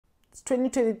It's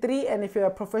 2023, and if you're a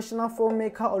professional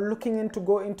filmmaker or looking into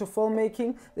go into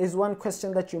filmmaking, there's one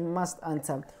question that you must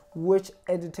answer. Which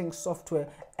editing software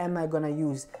am I going to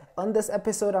use? On this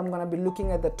episode, I'm going to be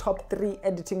looking at the top 3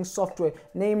 editing software,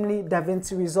 namely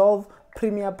Davinci Resolve,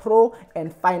 Premiere Pro,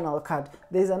 and Final Cut.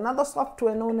 There's another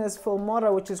software known as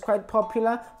Filmora, which is quite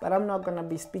popular, but I'm not going to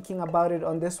be speaking about it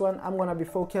on this one. I'm going to be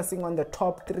focusing on the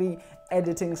top 3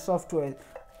 editing software.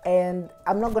 And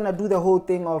I'm not going to do the whole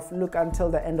thing of look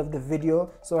until the end of the video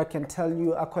so I can tell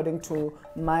you according to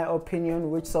my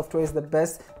opinion which software is the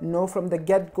best. No, from the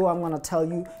get-go, I'm going to tell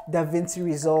you Davinci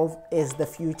Resolve is the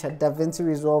future. Davinci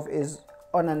Resolve is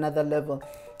on another level.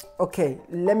 Okay,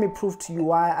 let me prove to you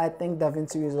why I think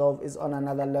Davinci Resolve is on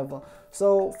another level.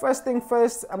 So first thing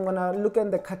first, I'm going to look at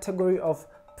the category of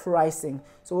pricing.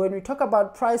 So when we talk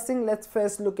about pricing, let's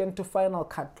first look into Final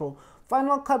Cut Pro.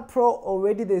 Final Cut Pro,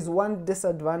 already there's one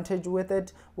disadvantage with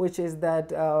it, which is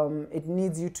that it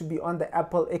needs you to be on the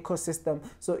Apple ecosystem.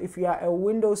 So if you are a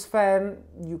Windows fan,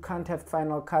 you can't have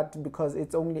Final Cut because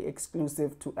it's only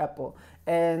exclusive to Apple.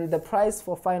 And the price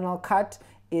for Final Cut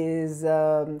is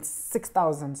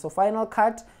 $6,000. So Final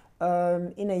Cut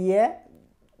in a year,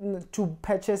 to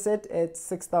purchase it, it's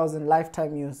 $6,000,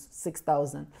 lifetime use,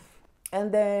 $6,000.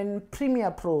 And then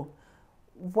Premiere Pro.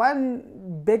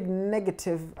 One big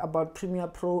negative about Premiere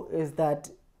Pro is that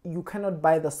you cannot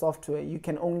buy the software. You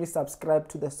can only subscribe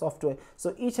to the software.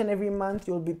 So each and every month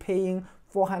you'll be paying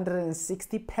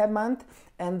 $460 per month,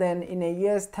 and then in a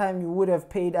year's time you would have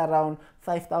paid around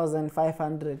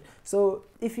 $5,500. So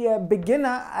if you're a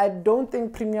beginner, I don't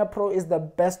think Premiere Pro is the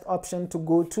best option to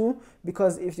go to,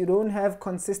 because if you don't have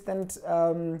consistent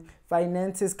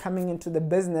finances coming into the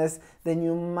business, then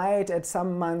you might at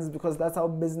some months, because that's how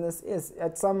business is,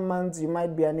 at some months you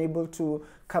might be unable to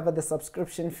cover the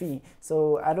subscription fee.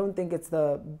 So I don't think it's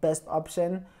the best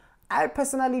option. I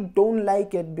personally don't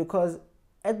like it because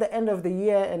at the end of the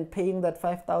year and paying that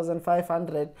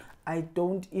 $5,500, I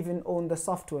don't even own the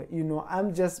software. You know,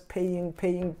 I'm just paying.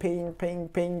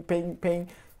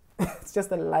 It's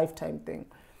just a lifetime thing.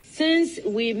 Since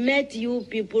we met you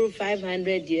people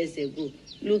 500 years ago,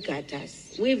 look at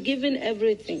us. We've given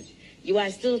everything. You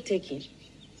are still taking.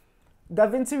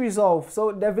 Davinci Resolve.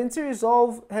 So Davinci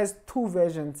Resolve has 2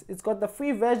 versions. It's got the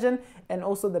free version and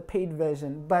also the paid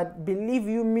version. But believe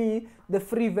you me, the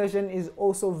free version is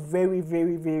also very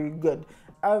good.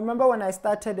 I remember when I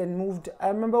started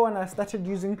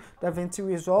using Davinci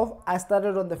Resolve, I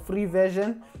started on the free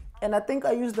version. And I think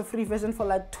I used the free version for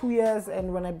like 2 years,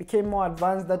 and when I became more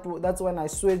advanced, that's when I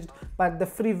switched. But the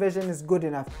free version is good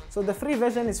enough. So the free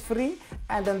version is free,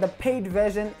 and then the paid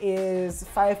version is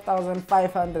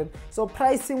 $5,500. So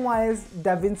pricing wise,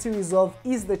 Davinci Resolve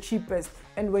is the cheapest.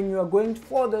 And when you are going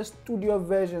for the studio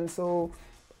version, so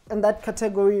in that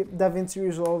category, Davinci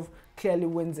Resolve clearly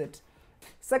wins it.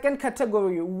 Second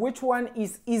category, which one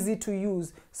is easy to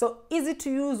use? So easy to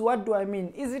use, what do I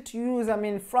mean? Easy to use, I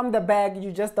mean from the bag,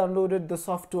 you just downloaded the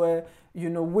software, you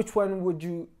know, which one would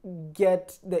you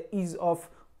get the ease of?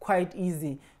 Quite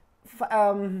easy.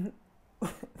 The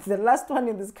last one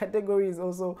in this category is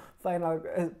also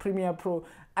Premiere Pro.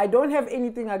 I don't have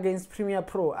anything against Premiere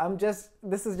Pro.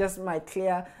 This is just my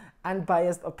clear,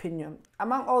 unbiased opinion.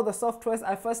 Among all the softwares,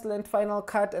 I first learned Final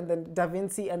Cut and then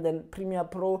Davinci and then Premiere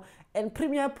Pro. And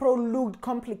Premiere Pro looked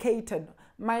complicated.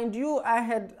 Mind you, I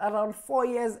had around 4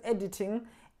 years editing,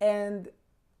 and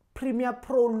Premiere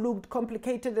Pro looked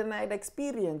complicated and I had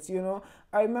experience, you know.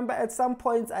 I remember at some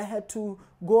points I had to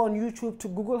go on YouTube to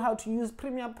Google how to use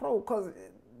Premiere Pro, because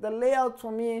the layout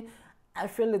for me, I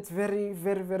feel it's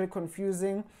very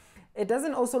confusing. It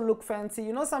doesn't also look fancy.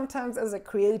 You know, sometimes as a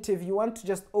creative, you want to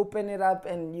just open it up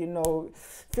and, you know,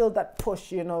 feel that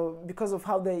push, you know, because of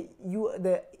how the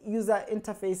user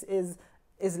interface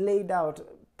is laid out.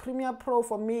 Premiere Pro,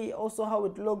 for me, also how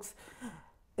it looks,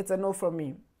 it's a no from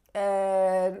me.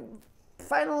 And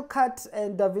Final Cut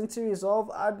and Davinci Resolve,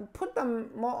 I'd put them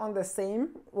more on the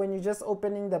same when you're just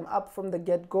opening them up from the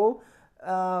get-go.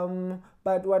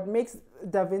 But what makes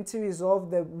Davinci Resolve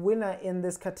the winner in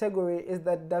this category is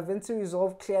that Davinci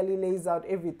Resolve clearly lays out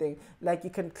everything. Like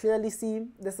you can clearly see,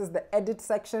 this is the edit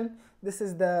section, this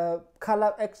is the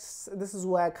color this is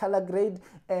where I color grade,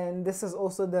 and this is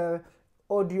also the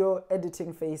audio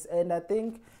editing phase. And I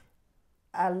think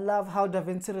I love how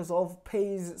Davinci Resolve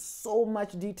pays so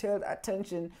much detailed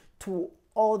attention to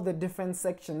all the different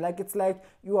sections. Like it's like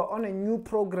you are on a new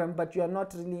program, but you are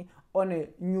not really on a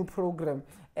new program.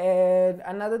 And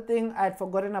another thing I'd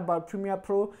forgotten about Premiere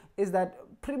Pro is that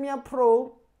Premiere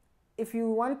Pro, if you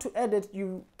want to edit,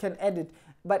 you can edit.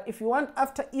 But if you want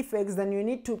After Effects, then you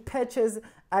need to purchase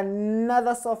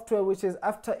another software, which is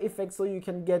After Effects, so you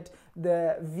can get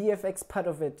the VFX part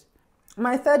of it.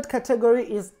 My third category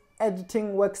is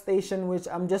editing workstation, which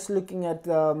I'm just looking at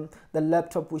the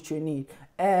laptop which you need.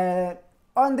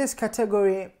 On this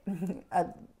category,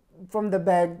 from the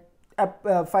bag,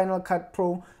 Final Cut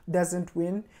Pro doesn't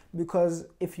win, because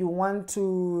if you want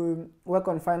to work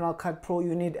on Final Cut Pro,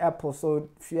 you need Apple. So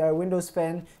if you're a Windows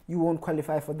fan, you won't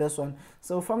qualify for this one.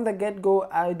 So from the get-go,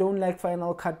 I don't like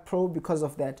Final Cut Pro because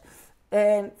of that.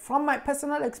 And from my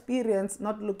personal experience,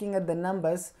 not looking at the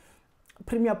numbers,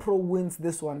 Premiere Pro wins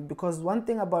this one, because one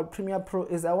thing about Premiere Pro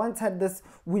is I once had this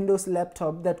Windows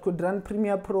laptop that could run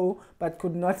Premiere Pro but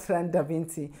could not run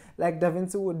Davinci. Like,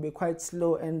 Davinci would be quite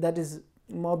slow, and that is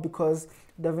more because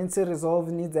Davinci Resolve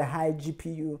needs a high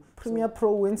GPU. Premiere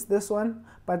Pro wins this one,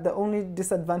 but the only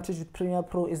disadvantage with Premiere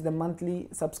Pro is the monthly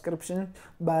subscription.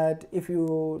 But if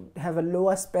you have a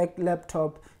lower spec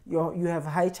laptop, you have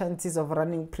high chances of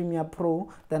running Premiere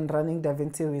Pro than running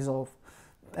Davinci Resolve.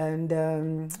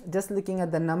 And just looking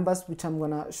at the numbers, which I'm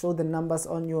gonna show the numbers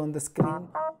on you on the screen.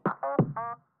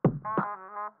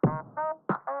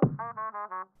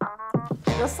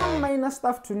 There's some minor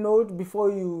stuff to note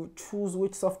before you choose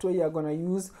which software you're gonna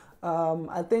use.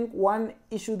 I think one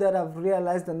issue that I've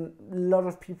realized and a lot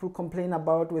of people complain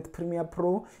about with Premiere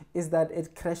Pro is that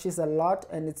it crashes a lot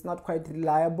and it's not quite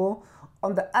reliable.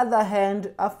 On the other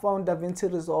hand, I've found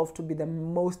Davinci Resolve to be the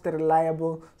most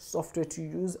reliable software to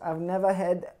use. I've never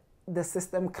had the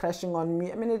system crashing on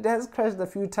me. I mean, it has crashed a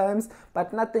few times,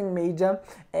 but nothing major.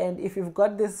 And if you've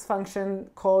got this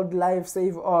function called Live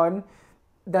Save on,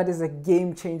 that is a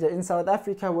game changer. In South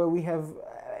Africa, where we have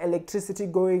electricity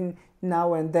going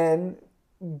now and then,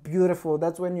 beautiful.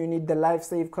 That's when you need the live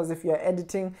save, because if you're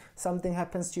editing, something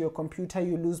happens to your computer,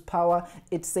 you lose power,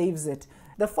 it saves it.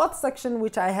 The fourth section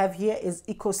which I have here is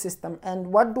ecosystem. And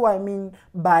what do I mean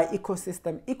by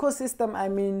ecosystem? Ecosystem, I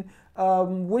mean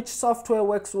which software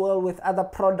works well with other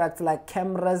products like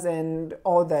cameras and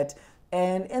all that.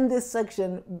 And in this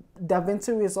section,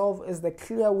 Davinci Resolve is the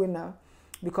clear winner,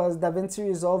 because Davinci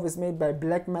Resolve is made by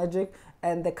Blackmagic,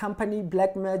 and the company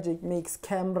Blackmagic makes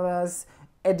cameras,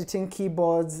 editing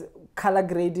keyboards, color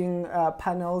grading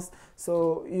panels.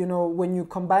 So, you know, when you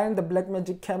combine the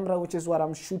Blackmagic camera, which is what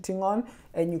I'm shooting on,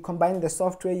 and you combine the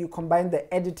software, you combine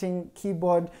the editing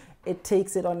keyboard, it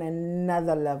takes it on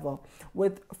another level.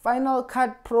 With Final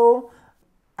Cut Pro,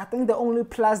 I think the only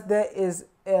plus there is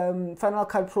Final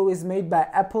Cut Pro is made by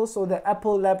Apple, so the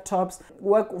Apple laptops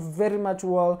work very much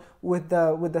well with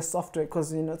the software,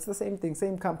 because, you know, it's the same thing,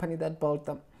 same company that built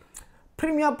them.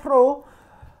 Premiere Pro,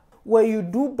 where you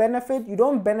do benefit, you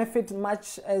don't benefit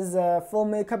much as a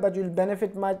filmmaker, but you'll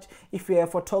benefit much if you're a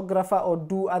photographer or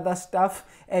do other stuff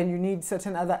and you need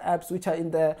certain other apps which are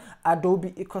in the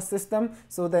Adobe ecosystem.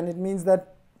 So then it means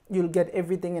that you'll get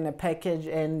everything in a package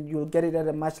and you'll get it at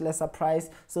a much lesser price.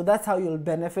 So that's how you'll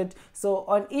benefit. So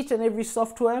on each and every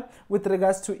software with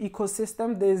regards to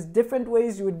ecosystem, there's different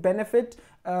ways you would benefit.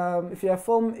 If you're a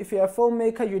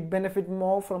filmmaker, you'd benefit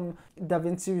more from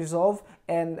Davinci Resolve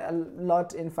and a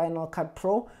lot in Final Cut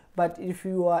Pro. But if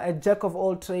you are a jack of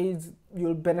all trades,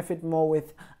 you'll benefit more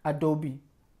with Adobe.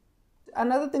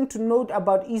 Another thing to note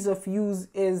about ease of use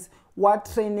is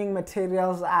what training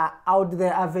materials are out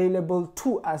there available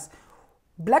to us.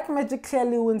 Blackmagic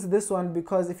clearly wins this one,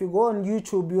 because if you go on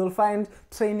YouTube, you'll find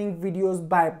training videos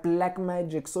by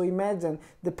Blackmagic. So imagine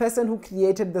the person who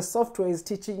created the software is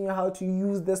teaching you how to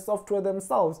use the software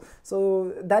themselves.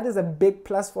 So that is a big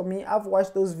plus for me. I've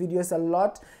watched those videos a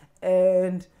lot,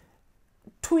 and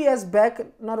 2 years back,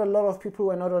 not a lot of people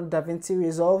were not on Davinci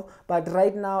Resolve, but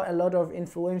right now a lot of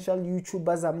influential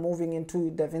YouTubers are moving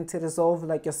into Davinci Resolve,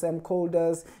 like your Sam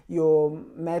Colders, your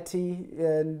Matty,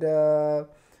 and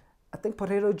I think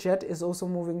Potato Jet is also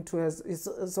moving to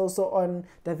is also on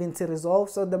Davinci Resolve.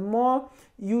 So the more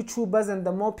YouTubers and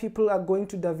the more people are going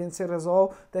to Davinci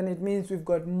Resolve, then it means we've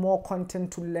got more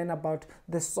content to learn about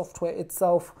the software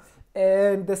itself.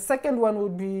 And the second one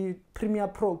would be Premiere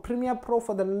Pro. Premiere Pro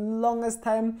for the longest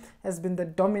time has been the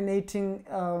dominating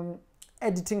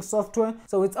editing software.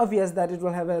 So it's obvious that it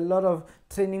will have a lot of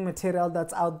training material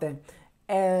that's out there.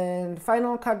 And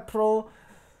Final Cut Pro,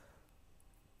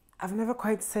 I've never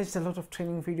quite searched a lot of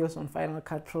training videos on Final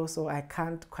Cut Pro, so I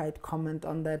can't quite comment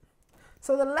on that.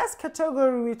 So the last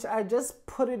category, which I just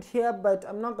put it here, but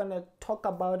I'm not gonna talk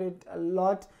about it a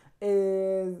lot,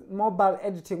 is mobile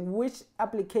editing. Which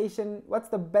application, what's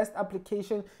the best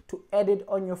application to edit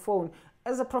on your phone?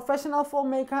 as a professional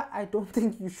filmmaker, I don't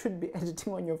think you should be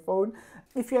editing on your phone.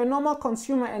 If you're a normal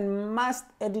consumer and must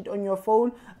edit on your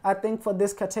phone, I think for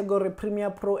this category,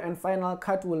 Premiere Pro and Final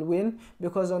Cut will win,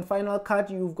 because on Final Cut,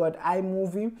 you've got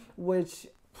iMovie, which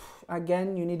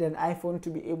again, you need an iPhone to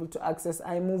be able to access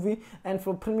iMovie. And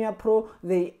for Premiere Pro,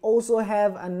 they also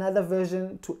have another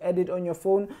version to edit on your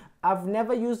phone. I've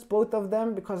never used both of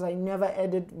them because I never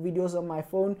edit videos on my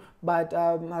phone, but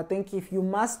I think if you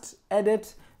must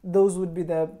edit, those would be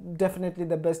definitely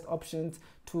the best options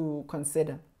to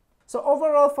consider. So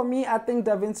overall for me, I think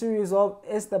Davinci Resolve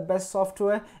is the best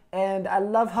software, and I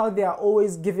love how they are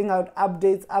always giving out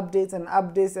updates.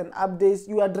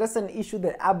 You address an issue,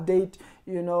 they update,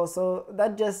 you know, so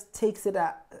that just takes it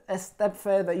a step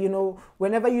further. You know,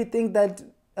 whenever you think that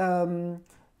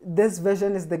this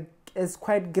version is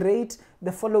quite great,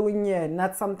 the following year,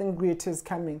 not something great is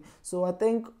coming. So I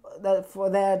think that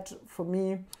for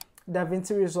me,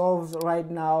 Davinci Resolve right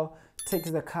now takes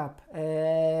the cup.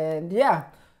 And yeah,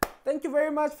 thank you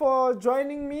very much for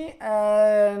joining me,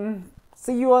 and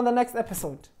see you on the next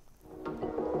episode.